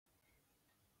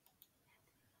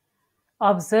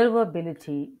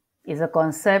Observability is a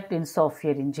concept in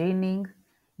software engineering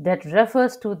that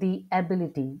refers to the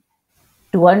ability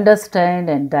to understand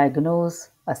and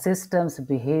diagnose a system's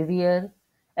behavior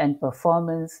and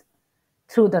performance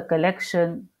through the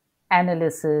collection,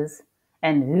 analysis,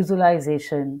 and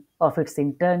visualization of its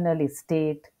internal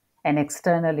state and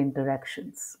external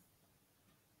interactions.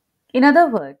 In other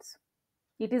words,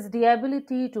 it is the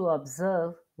ability to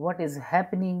observe what is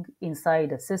happening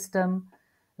inside a system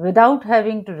without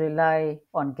having to rely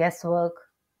on guesswork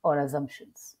or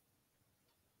assumptions.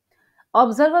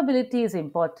 Observability is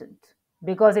important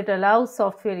because it allows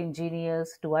software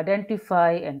engineers to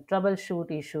identify and troubleshoot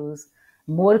issues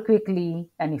more quickly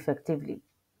and effectively,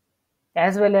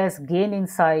 as well as gain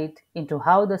insight into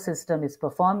how the system is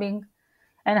performing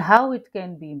and how it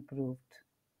can be improved.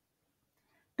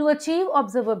 To achieve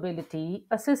observability,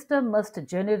 a system must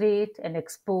generate and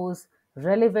expose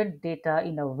relevant data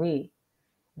in a way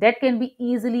that can be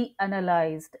easily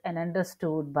analyzed and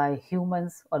understood by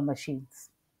humans or machines.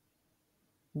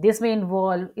 This may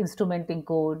involve instrumenting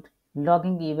code,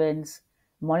 logging events,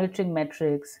 monitoring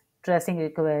metrics, tracing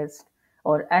requests,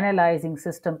 or analyzing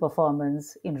system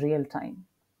performance in real time.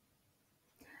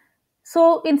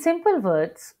 So, in simple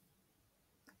words,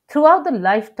 throughout the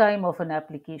lifetime of an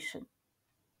application,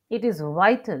 it is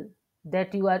vital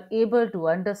that you are able to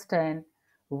understand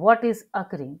what is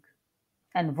occurring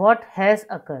and what has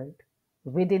occurred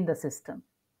within the system.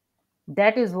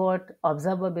 That is what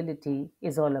observability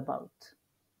is all about.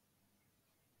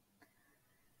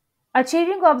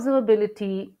 Achieving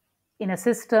observability in a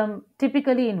system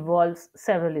typically involves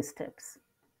several steps.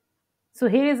 So,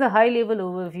 here is a high level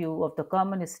overview of the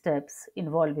common steps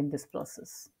involved in this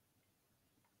process.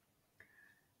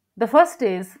 The first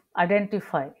is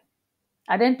identify.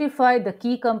 Identify the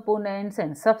key components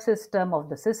and subsystem of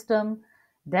the system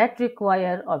that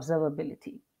require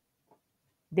observability.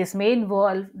 This may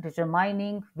involve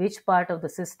determining which part of the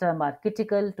system are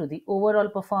critical to the overall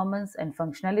performance and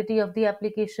functionality of the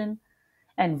application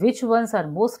and which ones are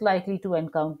most likely to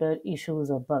encounter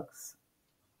issues or bugs.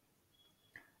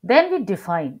 Then we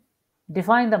define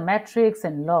the metrics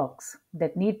and logs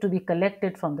that need to be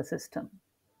collected from the system.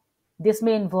 This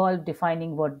may involve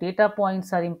defining what data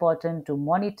points are important to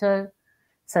monitor,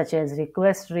 such as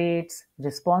request rates,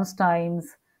 response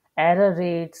times, error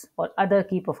rates, or other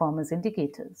key performance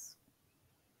indicators.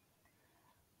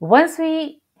 Once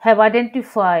we have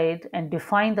identified and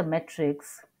defined the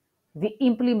metrics, we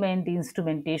implement the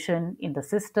instrumentation in the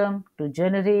system to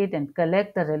generate and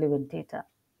collect the relevant data.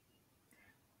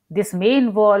 This may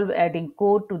involve adding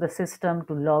code to the system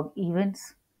to log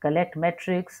events, collect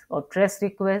metrics, or trace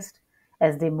requests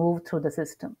as they move through the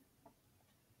system.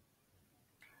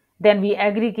 Then we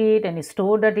aggregate and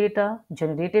store the data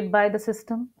generated by the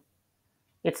system.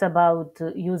 It's about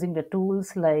using the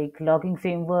tools like logging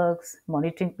frameworks,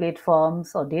 monitoring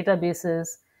platforms, or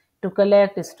databases to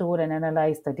collect, store, and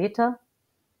analyze the data.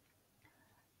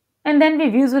 And then we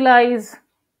visualize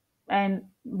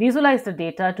the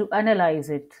data to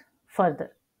analyze it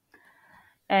further.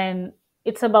 And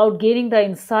it's about gaining the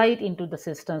insight into the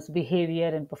system's behavior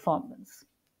and performance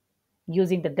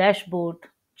using the dashboard,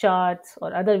 charts,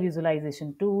 or other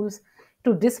visualization tools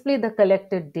to display the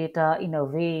collected data in a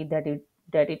way that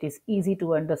it is easy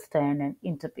to understand and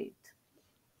interpret.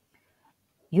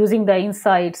 Using the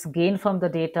insights gained from the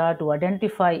data to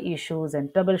identify issues and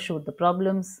troubleshoot the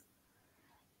problems.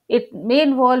 It may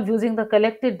involve using the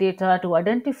collected data to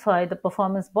identify the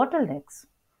performance bottlenecks,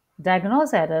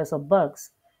 diagnose errors or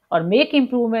bugs, or make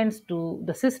improvements to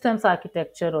the system's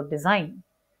architecture or design.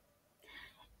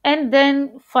 And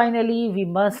then finally, we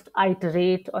must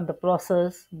iterate on the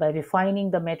process by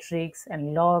refining the metrics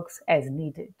and logs as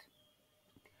needed,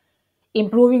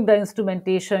 improving the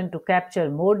instrumentation to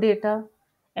capture more data,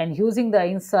 and using the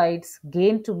insights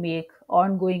gained to make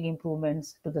ongoing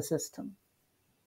improvements to the system.